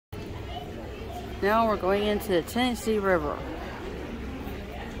Now we're going into the Tennessee River.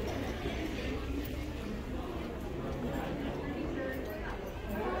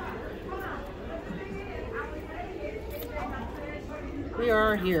 We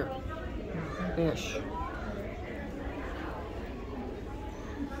are here. Fish.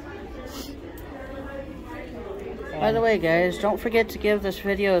 By the way, guys, don't forget to give this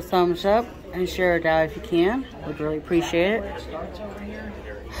video a thumbs up and share it out if you can. We'd really appreciate it. It starts over here,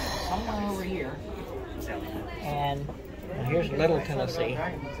 somewhere over here, and here's Little Tennessee.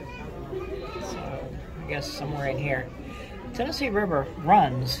 So I guess somewhere in here. Tennessee River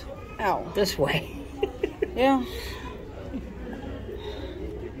runs out this way. Yeah.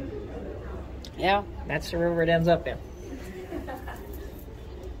 Yeah. That's the river it ends up in.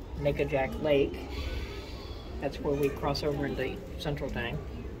 Nickajack Lake. That's where we cross over into Central Time.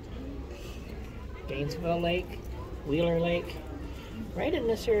 Gainesville Lake, Wheeler Lake. Right in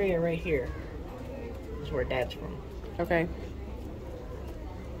this area right here is where Dad's from. Okay.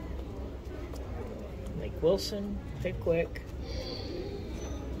 Lake Wilson, Pickwick.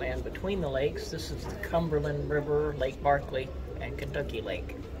 Land between the lakes. This is the Cumberland River, Lake Barkley, and Kentucky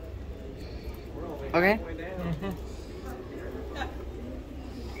Lake. Okay.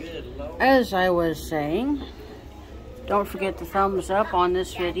 As I was saying, don't forget to thumbs up on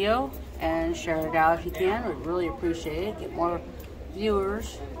this video and share it out if you can. We'd really appreciate it. Get more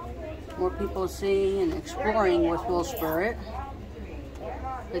viewers, more people seeing and exploring with Wolvespirit.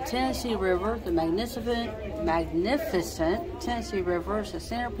 The Tennessee River, the magnificent Tennessee River, is the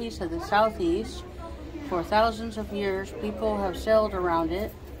centerpiece of the Southeast. For thousands of years, people have sailed around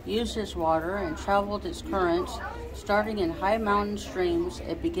it, used its water, and traveled its currents. Starting in high mountain streams,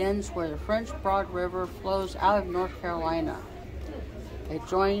 it begins where the French Broad River flows out of North Carolina. It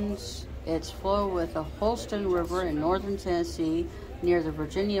joins its flow with the Holston River in northern Tennessee near the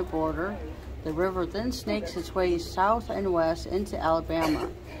Virginia border. The river then snakes its way south and west into Alabama.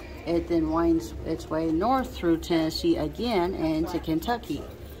 It then winds its way north through Tennessee again and into Kentucky.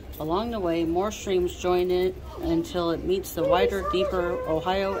 Along the way, more streams join it until it meets the wider, deeper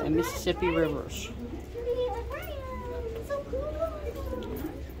Ohio and Mississippi rivers.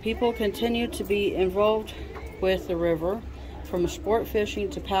 People continue to be involved with the river, from sport fishing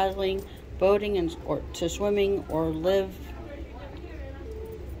to paddling, boating, or to swimming, or live.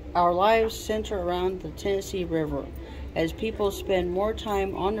 Our lives center around the Tennessee River. As people spend more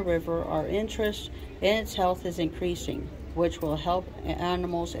time on the river, our interest in its health is increasing, which will help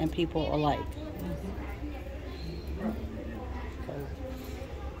animals and people alike.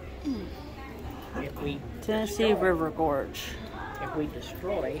 Tennessee River Gorge. If we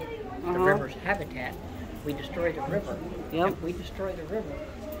destroy the river's habitat, we destroy the river. Yep. If we destroy the river,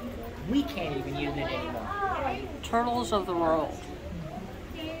 we can't even use it anymore. Turtles of the world.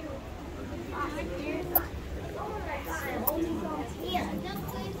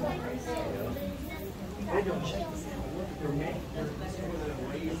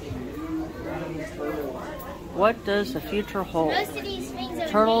 What does the future hold?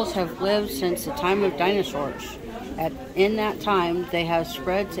 Turtles have lived since the time of dinosaurs. In that time, they have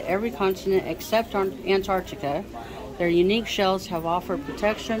spread to every continent except Antarctica. Their unique shells have offered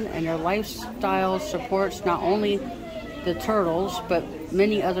protection, and their lifestyle supports not only the turtles, but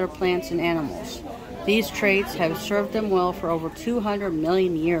many other plants and animals. These traits have served them well for over 200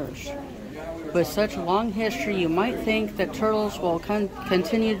 million years. With such a long history, you might think that turtles will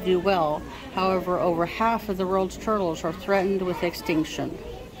continue to do well. However, over half of the world's turtles are threatened with extinction.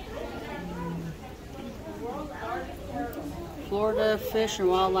 Florida Fish and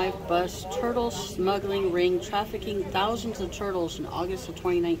Wildlife busts turtle smuggling ring trafficking thousands of turtles in August of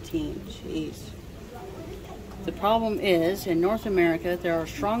 2019. Jeez. The problem is, in North America, there are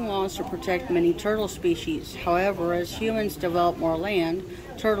strong laws to protect many turtle species. However, as humans develop more land,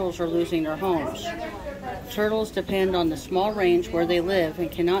 turtles are losing their homes. Turtles depend on the small range where they live and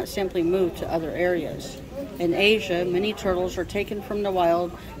cannot simply move to other areas. In Asia, many turtles are taken from the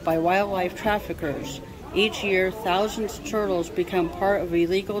wild by wildlife traffickers. Each year, thousands of turtles become part of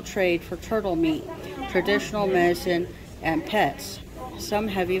illegal trade for turtle meat, traditional medicine, and pets. Some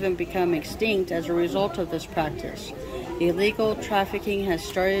have even become extinct as a result of this practice. Illegal trafficking has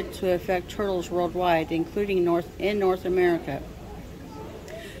started to affect turtles worldwide, including in North America.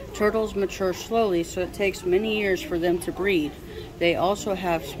 Turtles mature slowly, so it takes many years for them to breed. They also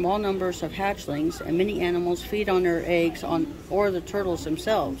have small numbers of hatchlings, and many animals feed on their eggs or the turtles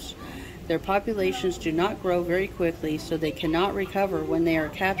themselves. Their populations do not grow very quickly, so they cannot recover when they are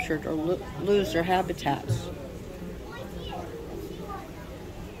captured or lose their habitats.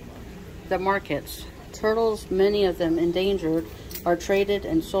 The markets. Turtles, many of them endangered, are traded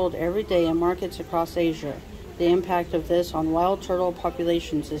and sold every day in markets across Asia. The impact of this on wild turtle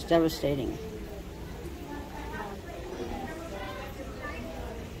populations is devastating.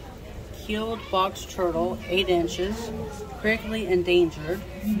 Keeled box turtle, 8 inches, critically endangered.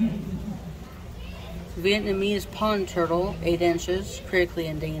 Vietnamese pond turtle, 8 inches, critically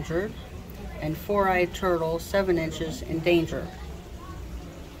endangered. And 4-eyed turtle, 7 inches, endangered.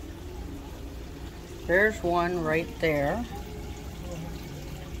 There's one right there.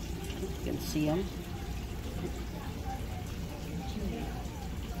 You can see them.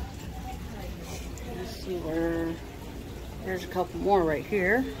 Let's see where. There's a couple more right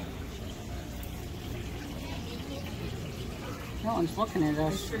here. That one's looking at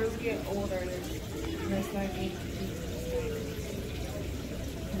us. Turtles get older, less likely.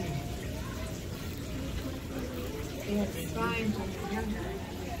 They have spines when they're younger.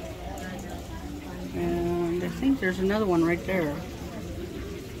 And I think there's another one right there.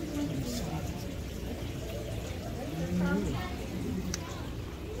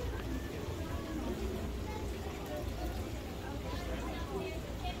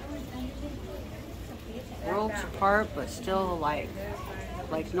 Worlds apart, but still alike.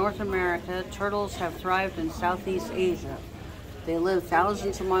 Like North America, turtles have thrived in Southeast Asia. They live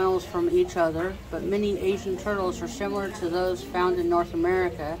thousands of miles from each other, but many Asian turtles are similar to those found in North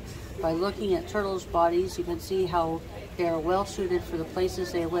America. By looking at turtles' bodies, you can see how they are well suited for the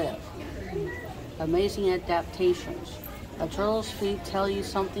places they live. Amazing adaptations. A turtle's feet tell you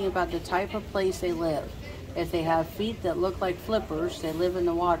something about the type of place they live. If they have feet that look like flippers, they live in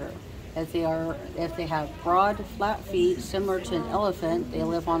the water. If they have broad, flat feet similar to an elephant, they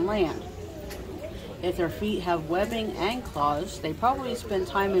live on land. If their feet have webbing and claws, they probably spend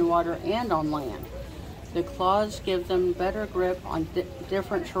time in water and on land. The claws give them better grip on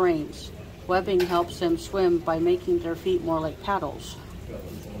different terrains. Webbing helps them swim by making their feet more like paddles.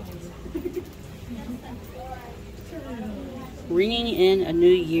 Ringing in a new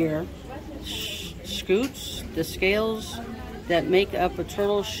year. Scutes, the scales that make up a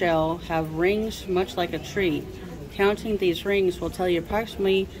turtle's shell, have rings much like a tree. Counting these rings will tell you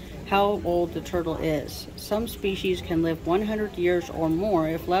approximately how old the turtle is. Some species can live 100 years or more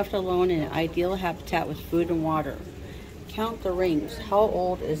if left alone in an ideal habitat with food and water. Count the rings. How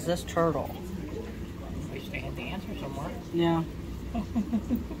old is this turtle? Wish they had the answer somewhere. Yeah.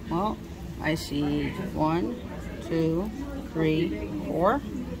 Well, I see 1, 2, 3, 4.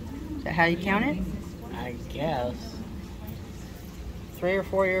 Is that how you count it? I guess. 3 or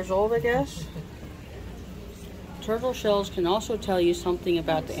 4 years old, I guess. Turtle shells can also tell you something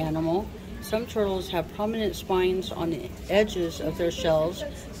about the animal. Some turtles have prominent spines on the edges of their shells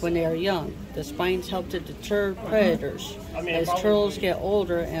when they are young. The spines help to deter predators. As turtles get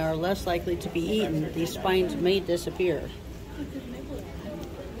older and are less likely to be eaten, these spines may disappear.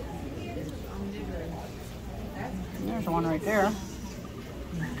 There's one right there.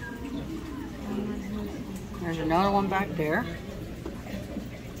 There's another one back there.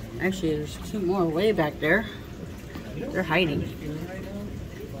 Actually, there's 2 more way back there. They're hiding.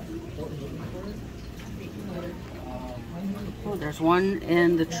 Oh, there's one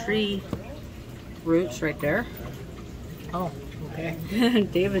in the tree roots right there. Oh, okay.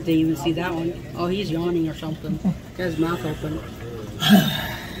 David didn't even see that one. Oh, he's yawning or something. Got his mouth open.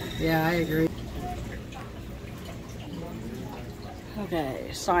 Yeah, I agree. Okay,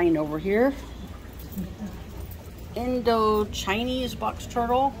 sign over here. Indo-Chinese box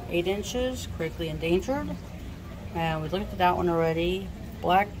turtle, 8 inches, critically endangered. And we looked at that one already.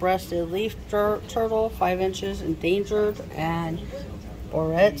 Black-breasted leaf turtle, 5 inches, endangered. And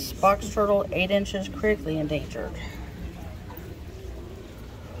Boret's box turtle, 8 inches, critically endangered.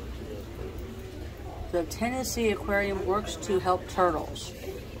 The Tennessee Aquarium works to help turtles.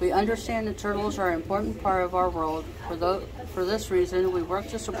 We understand that turtles are an important part of our world. For this reason, we work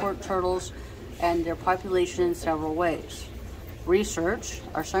to support turtles and their population in several ways. Research.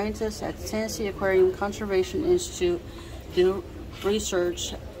 Our scientists at the Tennessee Aquarium Conservation Institute do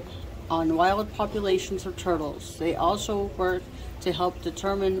research on wild populations of turtles. They also work to help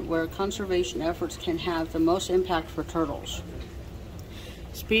determine where conservation efforts can have the most impact for turtles.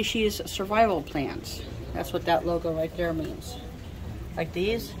 Species survival plans. That's what that logo right there means. Like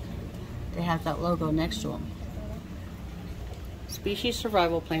these, they have that logo next to them. Species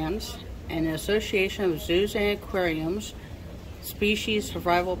survival plans. An association of zoos and aquariums, Species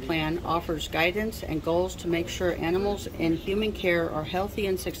Survival Plan offers guidance and goals to make sure animals in human care are healthy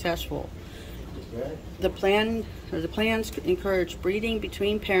and successful. The plans encourage breeding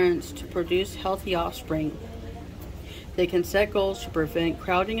between parents to produce healthy offspring. They can set goals to prevent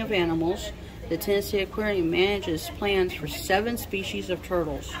crowding of animals, The Tennessee Aquarium manages plans for 7 species of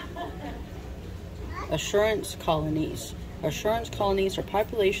turtles. Assurance colonies. Assurance colonies are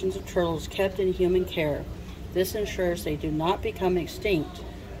populations of turtles kept in human care. This ensures they do not become extinct.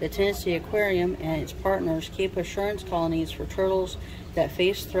 The Tennessee Aquarium and its partners keep assurance colonies for turtles that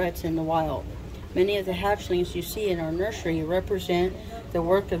face threats in the wild. Many of the hatchlings you see in our nursery represent the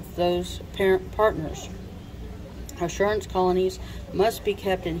work of those parent partners. Assurance colonies must be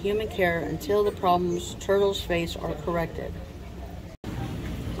kept in human care until the problems turtles face are corrected.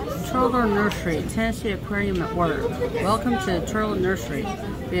 Turtle Nursery, Tennessee Aquarium at work. Welcome to the Turtle Nursery.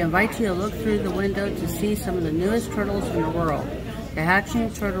 We invite you to look through the window to see some of the newest turtles in the world. The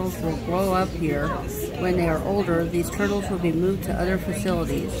hatchling turtles will grow up here. When they are older, these turtles will be moved to other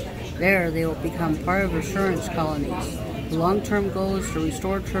facilities. There, they will become part of assurance colonies. The long-term goal is to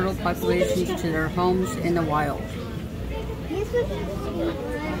restore turtle populations to their homes in the wild.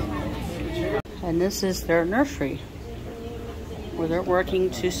 And this is their nursery, where they're working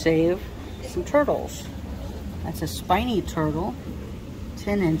to save some turtles. That's a spiny turtle,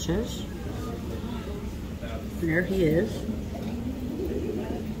 10 inches. And there he is.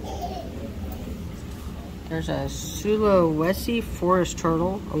 There's a Wolvespirit forest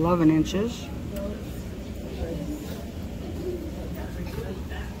turtle, 11 inches.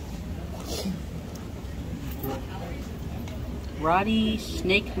 Roddy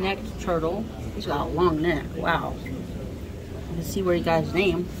snake-necked turtle. He's got a long neck. Wow. You can see where he got his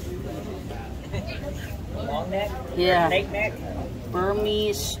name. Long neck? Yeah. Snake neck?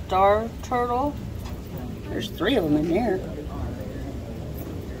 Burmese star turtle. There's 3 of them in there.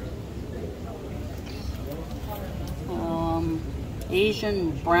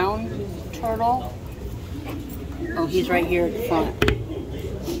 Asian brown turtle. Oh, he's right here at the front.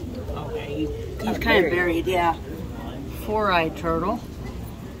 Okay, He's kind of buried, yeah. 4-eyed turtle.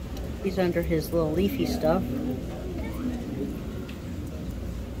 He's under his little leafy stuff.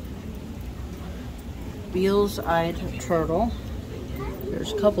 Beals-eyed turtle.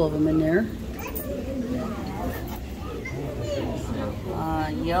 There's a couple of them in there.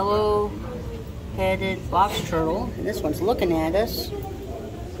 Yellow-headed box turtle. And this one's looking at us.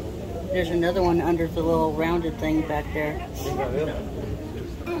 There's another one under the little rounded thing back there.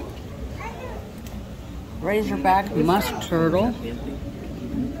 Razorback musk turtle.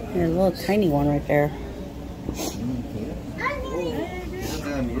 And a little tiny one right there.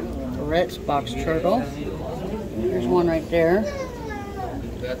 Rhett's box turtle. There's one right there.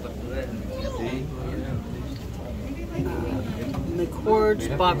 McCord's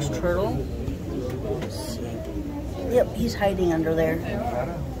box turtle. Yep, he's hiding under there.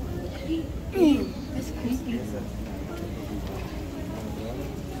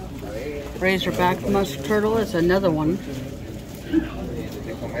 Razorback musk turtle is another one.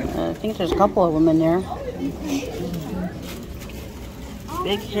 I think there's a couple of them in there.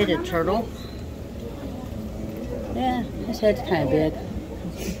 Big-headed turtle. Yeah, his head's kind of big.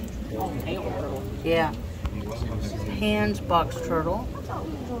 Yeah. Hands box turtle.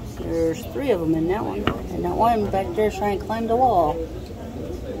 There's 3 of them in that one. And that one back there is trying to climb the wall.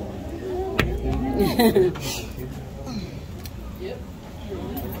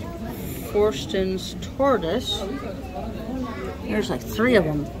 Forston's tortoise. There's like 3 of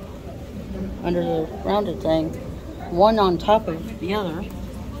them under the rounded thing. One on top of the other.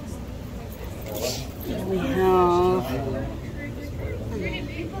 We have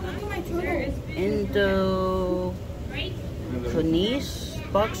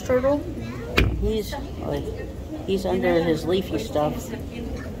Indoconese box turtle. He's under his leafy stuff.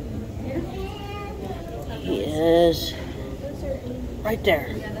 He is right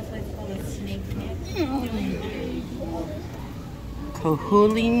there.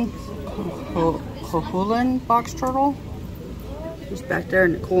 Cohulan box turtle. He's back there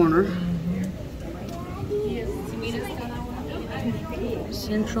in the corner.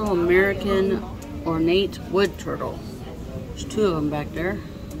 Central American ornate wood turtle. There's 2 of them back there.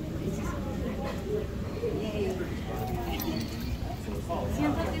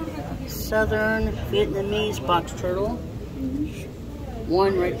 Southern Vietnamese box turtle.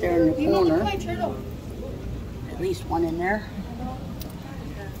 One right there in the corner. At least one in there.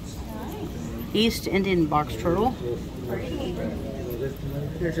 East Indian box turtle.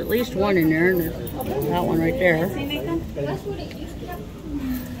 There's at least one in there, and there's that one right there.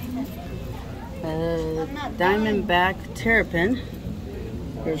 Diamondback terrapin.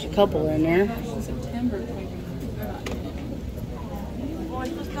 There's a couple in there.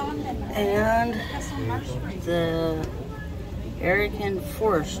 And the American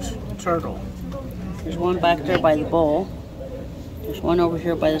forest turtle. There's one back there by the bowl. There's one over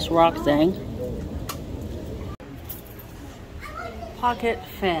here by this rock thing. Pocket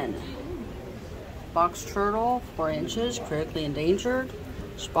fin. Box turtle, 4 inches, critically endangered.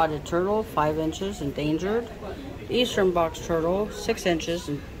 Spotted turtle, 5 inches, endangered. Eastern box turtle, 6 inches,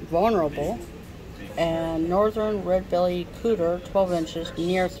 vulnerable. And northern red-bellied cooter, 12 inches,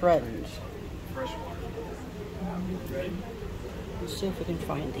 near threatened. Let's see if we can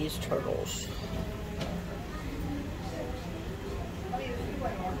find these turtles.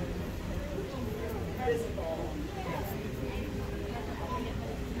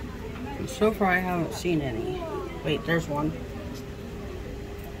 And so far I haven't seen any. Wait, there's one.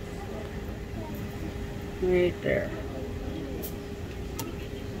 Right there. I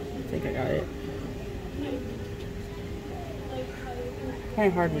think I got it. Kind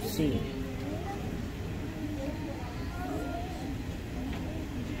of hard to see.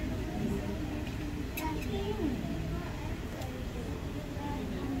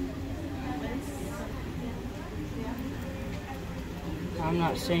 I'm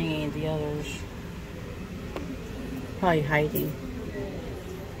not seeing any of the others. Probably hiding.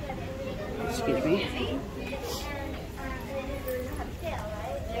 Excuse me.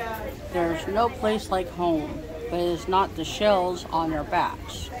 There's no place like home, but it is not the shells on their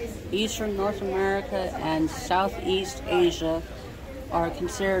backs. Eastern North America and Southeast Asia are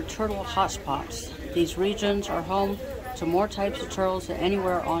considered turtle hotspots. These regions are home to more types of turtles than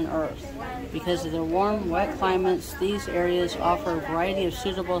anywhere on Earth. Because of their warm, wet climates, these areas offer a variety of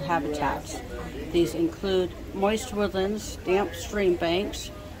suitable habitats. These include moist woodlands, damp stream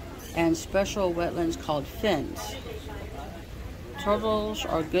banks, and special wetlands called fens. Turtles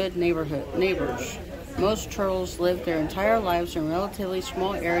are good neighbors. Most turtles live their entire lives in a relatively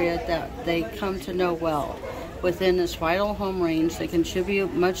small area that they come to know well. Within this vital home range, they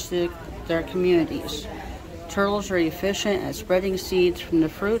contribute much to their communities. Turtles are efficient at spreading seeds from the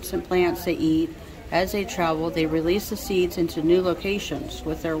fruits and plants they eat. As they travel, they release the seeds into new locations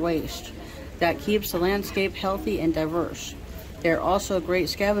with their waste. That keeps the landscape healthy and diverse. They are also great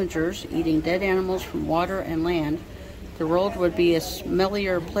scavengers, eating dead animals from water and land. The world would be a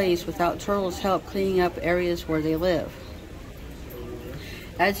smellier place without turtles' help cleaning up areas where they live.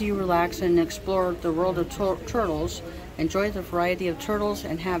 As you relax and explore the world of turtles, enjoy the variety of turtles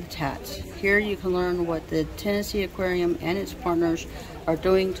and habitats. Here you can learn what the Tennessee Aquarium and its partners are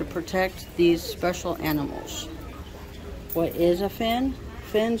doing to protect these special animals. What is a fin?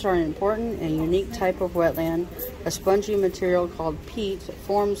 Fins are an important and unique type of wetland. A spongy material called peat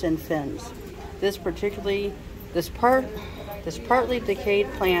forms in fins. This partly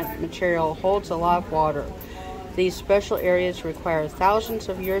decayed plant material holds a lot of water. These special areas require thousands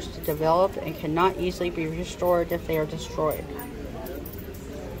of years to develop and cannot easily be restored if they are destroyed.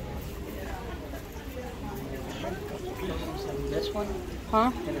 This one?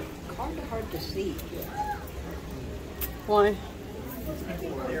 Huh? Hard to see. Why?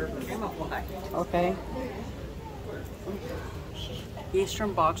 They're camouflaged. Okay.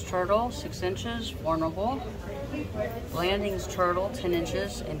 Eastern box turtle, 6 inches, vulnerable. Landings turtle, 10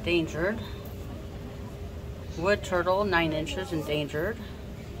 inches, endangered. Wood turtle, 9 inches, endangered.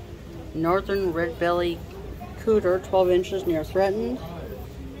 Northern red-bellied cooter, 12 inches, near threatened.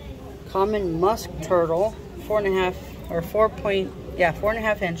 Common musk turtle,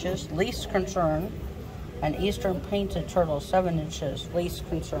 4.5 inches, least concern. And eastern painted turtle, 7 inches, least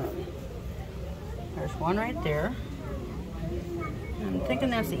concern. There's one right there. I'm thinking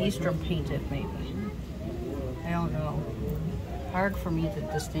that's the eastern painted, maybe. I don't know. Hard for me to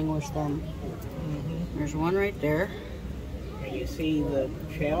distinguish them. There's one right there. And you see the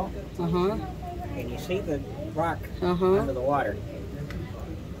shell. And you see the rock under the water.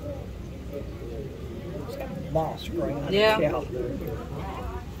 It's got moss growing on the shell.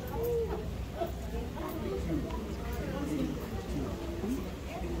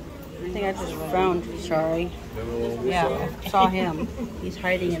 I think I just found, sorry. Yeah, I saw him. He's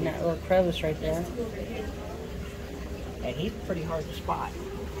hiding in that little crevice right there. And he's pretty hard to spot.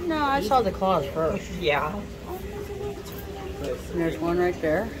 No, I saw the claws first. Yeah. And there's one right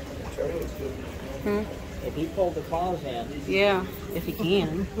there. If he pulled the claws in. Yeah, if he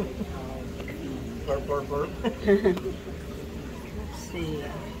can. Burp, burp, burp. Let's see.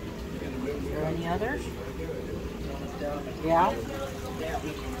 Are there any others? Yeah.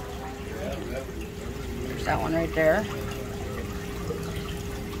 There's that one right there.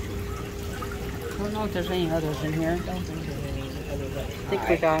 I don't know if there's any others in here. I think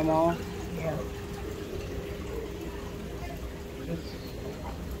we got them all. Yeah.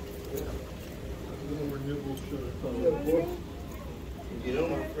 You know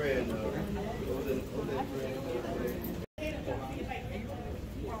my friend,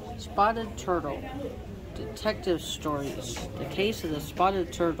 Spotted turtle. Detective stories. The case of the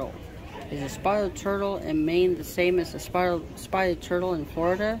spotted turtle. Is a spotted turtle in Maine the same as the spotted turtle in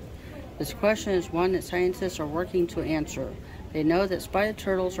Florida? This question is one that scientists are working to answer. They know that spotted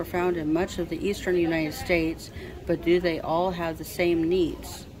turtles are found in much of the eastern United States, but do they all have the same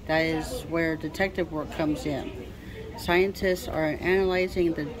needs? That is where detective work comes in. Scientists are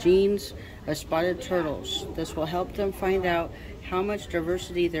analyzing the genes of spotted turtles. This will help them find out how much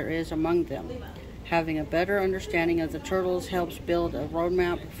diversity there is among them. Having a better understanding of the turtles helps build a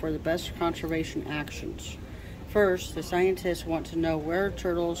roadmap for the best conservation actions. First, the scientists want to know where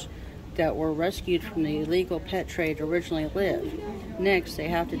turtles that were rescued from the illegal pet trade originally lived. Next, they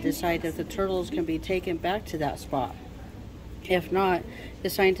have to decide if the turtles can be taken back to that spot. If not, the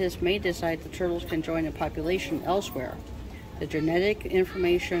scientists may decide the turtles can join a population elsewhere. The genetic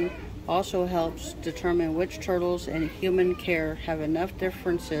information also helps determine which turtles in human care have enough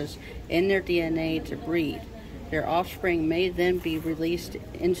differences in their DNA to breed. Their offspring may then be released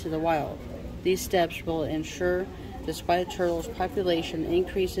into the wild. These steps will ensure the spotted turtle's population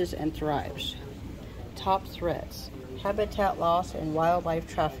increases and thrives. Top threats: habitat loss and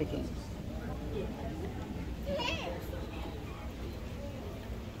wildlife trafficking.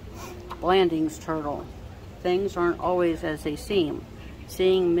 Blanding's turtle. Things aren't always as they seem.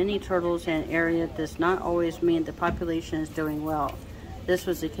 Seeing many turtles in an area does not always mean the population is doing well. This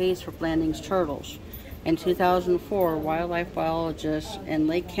was the case for Blanding's turtles. In 2004, wildlife biologists in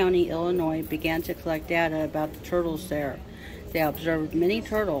Lake County, Illinois began to collect data about the turtles there. They observed many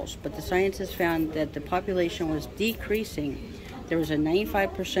turtles, but the scientists found that the population was decreasing. There was a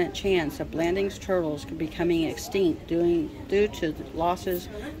 95% chance of Blanding's turtles becoming extinct due to losses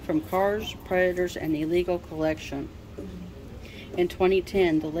from cars, predators, and illegal collection. In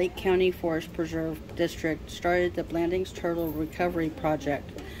 2010, the Lake County Forest Preserve District started the Blanding's Turtle Recovery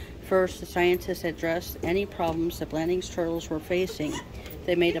Project. First, the scientists addressed any problems the Blanding's turtles were facing.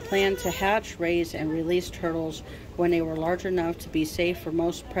 They made a plan to hatch, raise, and release turtles when they were large enough to be safe for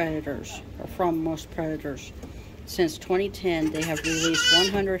most predators, from most predators. Since 2010, they have released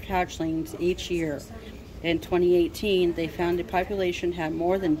 100 hatchlings each year. In 2018, they found the population had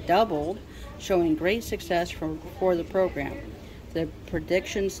more than doubled, showing great success for the program. The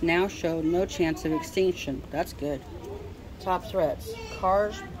predictions now show no chance of extinction. That's good. Top threats: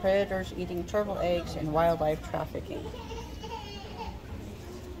 cars, predators eating turtle eggs, and wildlife trafficking.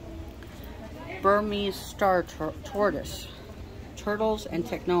 Burmese star tortoise. Turtles and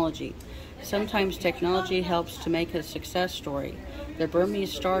technology. Sometimes technology helps to make a success story. The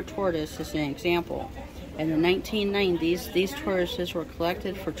Burmese star tortoise is an example. In the 1990s, these tortoises were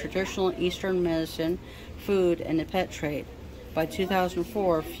collected for traditional Eastern medicine, food, and the pet trade. By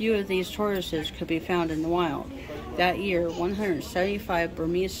 2004, few of these tortoises could be found in the wild. That year, 175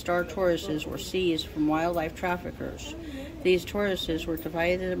 Burmese star tortoises were seized from wildlife traffickers. These tortoises were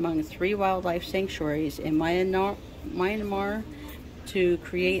divided among 3 wildlife sanctuaries in Myanmar to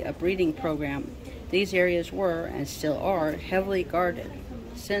create a breeding program. These areas were, and still are, heavily guarded.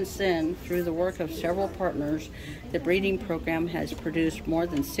 Since then, through the work of several partners, the breeding program has produced more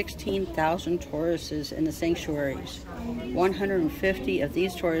than 16,000 tortoises in the sanctuaries. 150 of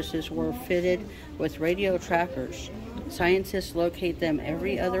these tortoises were fitted with radio trackers. Scientists locate them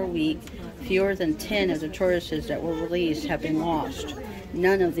every other week. Fewer than 10 of the tortoises that were released have been lost.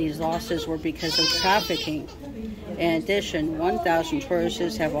 None of these losses were because of trafficking. In addition, 1,000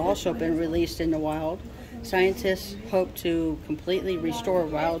 tortoises have also been released in the wild. Scientists hope to completely restore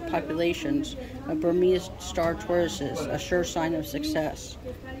wild populations of Burmese star tortoises, a sure sign of success.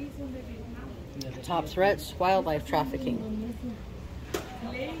 Top threats: wildlife trafficking.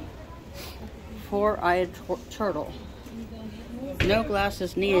 Four-eyed turtle. No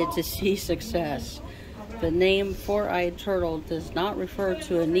glasses needed to see success. The name four-eyed turtle does not refer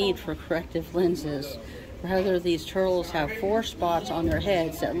to a need for corrective lenses. Rather, these turtles have 4 spots on their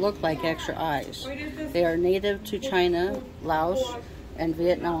heads that look like extra eyes. They are native to China, Laos, and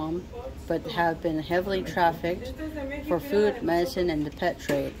Vietnam, but have been heavily trafficked for food, medicine, and the pet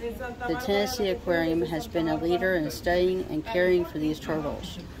trade. The Tennessee Aquarium has been a leader in studying and caring for these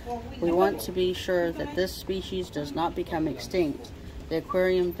turtles. We want to be sure that this species does not become extinct. The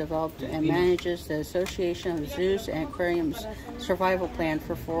aquarium developed and manages the Association of Zoos and Aquariums survival plan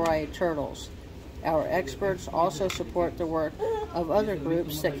for four-eyed turtles. Our experts also support the work of other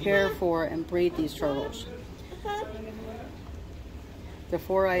groups that care for and breed these turtles. The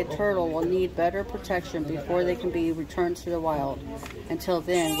four-eyed turtle will need better protection before they can be returned to the wild. Until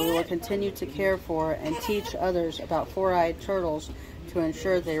then, we will continue to care for and teach others about four-eyed turtles to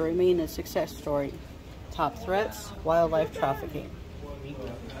ensure they remain a success story. Top threats: wildlife trafficking.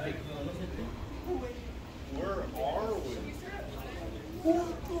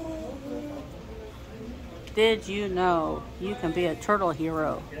 Did you know you can be a turtle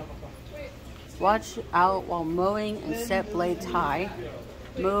hero? Watch out while mowing and set blades high.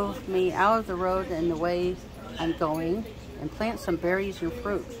 Move me out of the road in the way I'm going, and plant some berries and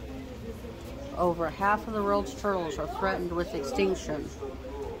fruit. Over half of the world's turtles are threatened with extinction.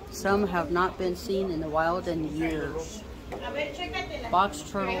 Some have not been seen in the wild in years. Box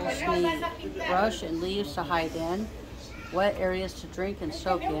turtles need brush and leaves to hide in, wet areas to drink and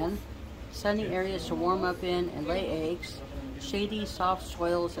soak in, sunny areas to warm up in and lay eggs, shady, soft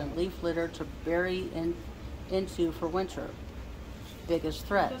soils and leaf litter to bury into for winter. Biggest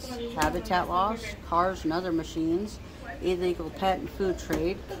threats: habitat loss, cars and other machines, illegal pet and food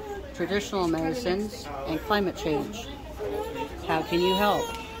trade, traditional medicines, and climate change. How can you help?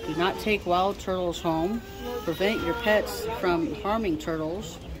 Do not take wild turtles home. Prevent your pets from harming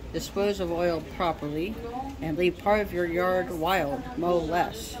turtles. Dispose of oil properly. And leave part of your yard wild. Mow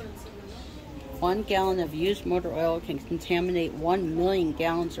less. 1 gallon of used motor oil can contaminate 1 million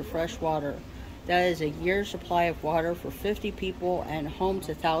gallons of fresh water. That is a year's supply of water for 50 people and home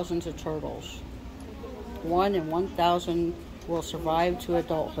to thousands of turtles. 1 in 1,000 will survive to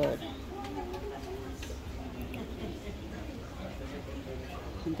adulthood.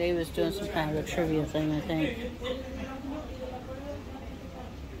 And David's doing some kind of a trivia thing, I think.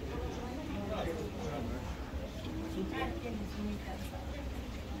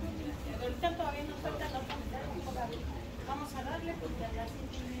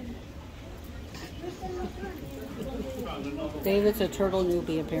 David's a turtle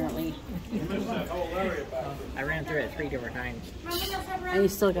newbie, apparently. I ran through it 3 different times. And he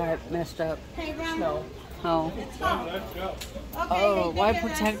still got it messed up. No. Oh. Oh, why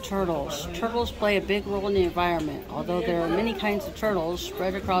protect turtles? Turtles play a big role in the environment. Although there are many kinds of turtles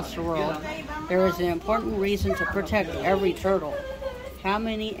spread across the world, there is an important reason to protect every turtle. How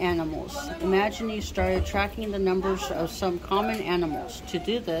many animals? Imagine you started tracking the numbers of some common animals. To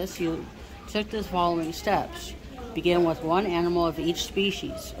do this, you took the following steps. Begin with 1 animal of each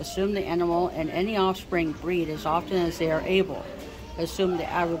species. Assume the animal and any offspring breed as often as they are able. Assume the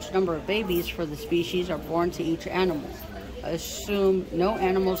average number of babies for the species are born to each animal. Assume no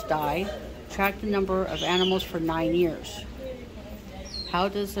animals die. Track the number of animals for 9 years. How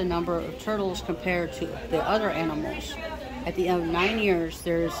does the number of turtles compare to the other animals? At the end of 9 years,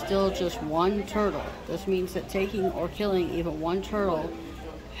 there is still just 1 turtle. This means that taking or killing even 1 turtle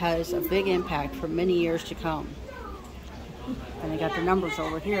has a big impact for many years to come. And I got the numbers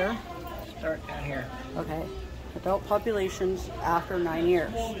over here. Start down here. Okay. Adult populations after 9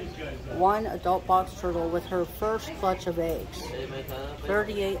 years. 1 adult box turtle with her first clutch of eggs.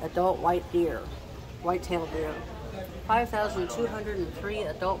 38 adult white-tailed deer. 5,203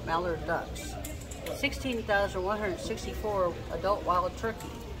 adult mallard ducks. 16,164 adult wild turkey.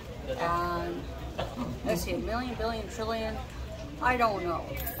 And let's see, a million, billion, trillion. I don't know.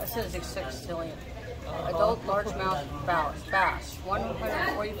 That says 6 trillion. Adult largemouth bass.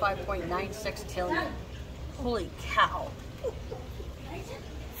 145.96 trillion. Holy cow.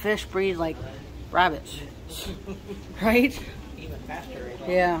 Fish breed like rabbits. Right? Even faster.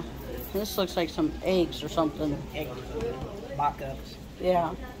 Yeah. This looks like some eggs or something. Egg mock-ups.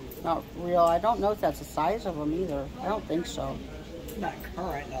 Yeah. Not real. I don't know if that's the size of them either. I don't think so. Not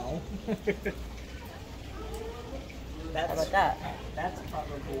current, no. How about that? That's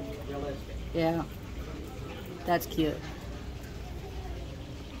probably realistic. Yeah. That's cute.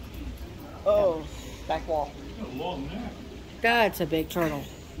 Oh. Back wall. That's a big turtle.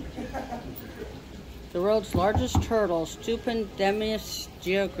 The world's largest turtle, Stupendemus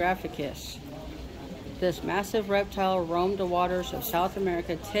geographicus. This massive reptile roamed the waters of South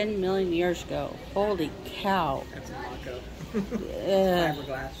America 10 million years ago. Holy cow. That's a mock-up.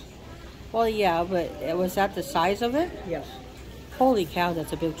 Fiberglass. Well, yeah, but was that the size of it? Yes. Holy cow,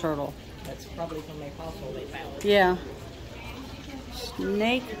 that's a big turtle. That's probably from a fossil they found. Yeah.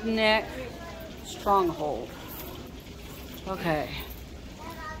 Snake neck stronghold. Okay.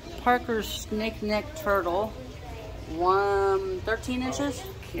 Parker's snake neck turtle, 13 inches,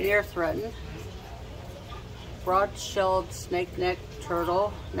 near threatened. Broad-shelled snake neck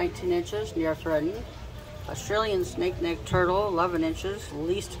turtle, 19 inches, near threatened. Australian snake neck turtle, 11 inches,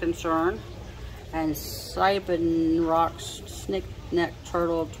 least concern. And Sibonrock's snake neck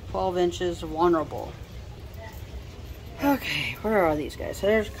turtle, 12 inches, vulnerable. Okay, where are these guys? So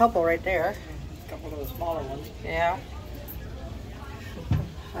there's a couple right there. A couple of the smaller ones. Yeah.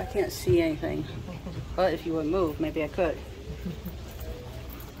 I can't see anything. But if you would move, maybe I could.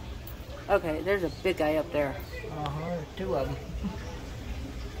 Okay, there's a big guy up there. Uh-huh, 2 of them.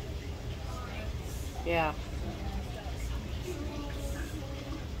 Yeah.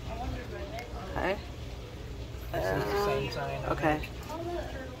 Okay.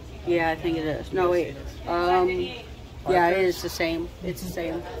 Yeah, I think it is. No, wait. Yeah, it is the same. It's the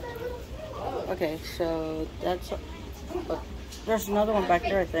same. Okay, so that's... there's another one back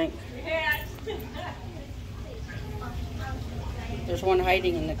there, I think. There's one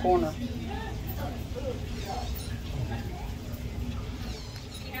hiding in the corner.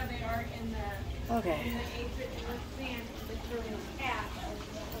 Okay.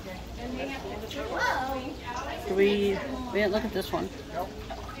 We didn't look at this one.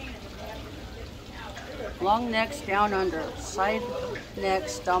 Long necks down under. Side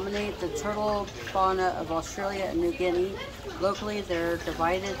necks dominate the turtle fauna of Australia and New Guinea. Locally, they're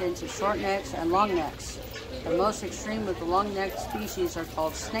divided into short necks and long necks. The most extreme of the long neck species are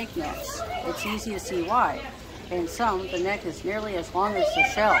called snake necks. It's easy to see why. In some, the neck is nearly as long as the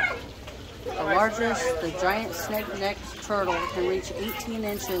shell. The largest, the giant snake-necked turtle, can reach 18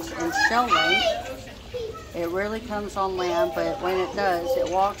 inches in shell length. It rarely comes on land, but when it does, it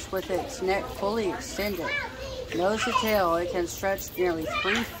walks with its neck fully extended. Nose to tail, it can stretch nearly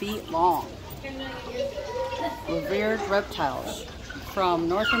 3 feet long. Revered reptiles. From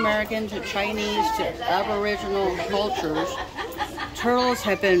North American to Chinese to Aboriginal cultures, turtles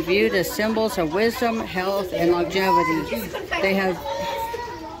have been viewed as symbols of wisdom, health, and longevity.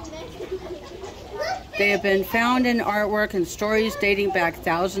 They have been found in artwork and stories dating back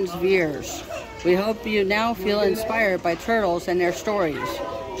thousands of years. We hope you now feel inspired by turtles and their stories.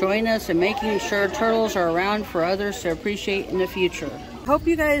 Join us in making sure turtles are around for others to appreciate in the future. Hope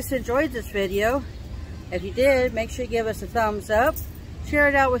you guys enjoyed this video. If you did, make sure you give us a thumbs up, share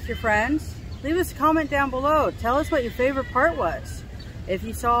it out with your friends, leave us a comment down below. Tell us what your favorite part was. If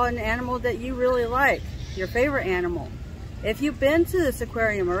you saw an animal that you really like, your favorite animal. If you've been to this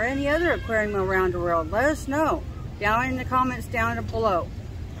aquarium or any other aquarium around the world, let us know down in the comments down below.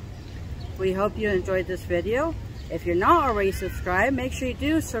 We hope you enjoyed this video. If you're not already subscribed, make sure you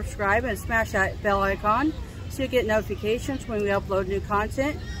do subscribe and smash that bell icon so you get notifications when we upload new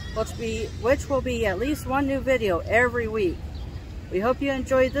content, which will be at least one new video every week. We hope you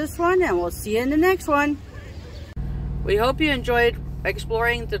enjoyed this one, and we'll see you in the next one. We hope you enjoyed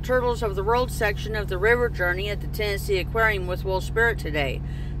exploring the Turtles of the World section of the river journey at the Tennessee Aquarium with Wolvespirit today.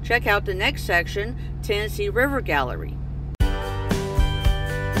 Check out the next section, Tennessee River Gallery.